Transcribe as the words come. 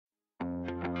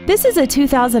This is a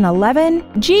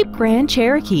 2011 Jeep Grand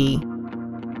Cherokee.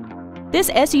 This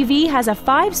SUV has a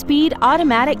 5-speed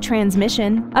automatic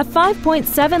transmission, a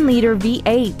 5.7-liter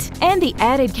V8, and the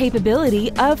added capability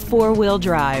of 4-wheel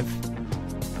drive.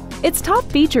 Its top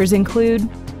features include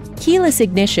keyless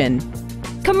ignition,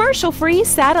 commercial-free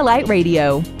satellite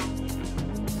radio,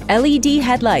 LED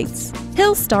headlights,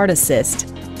 hill start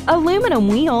assist, aluminum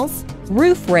wheels,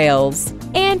 roof rails,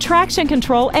 and traction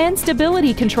control and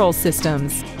stability control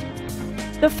systems.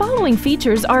 The following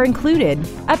features are included: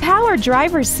 a power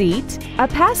driver's seat, a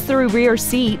pass-through rear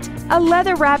seat, a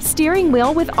leather-wrapped steering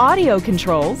wheel with audio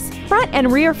controls, front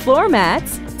and rear floor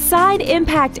mats, side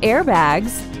impact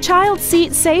airbags, child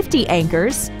seat safety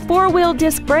anchors, 4-wheel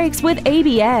disc brakes with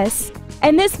ABS,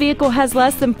 and this vehicle has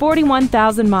less than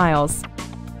 41,000 miles.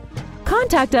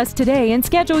 Contact us today and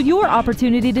schedule your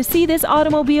opportunity to see this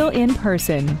automobile in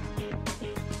person.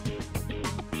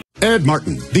 Ed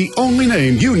Martin, the only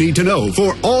name you need to know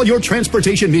for all your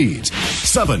transportation needs.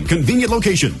 7 convenient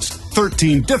locations,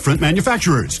 13 different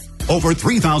manufacturers, over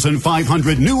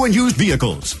 3,500 new and used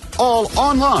vehicles, all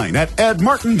online at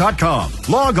edmartin.com.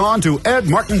 Log on to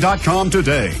edmartin.com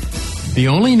today. The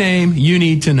only name you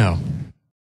need to know.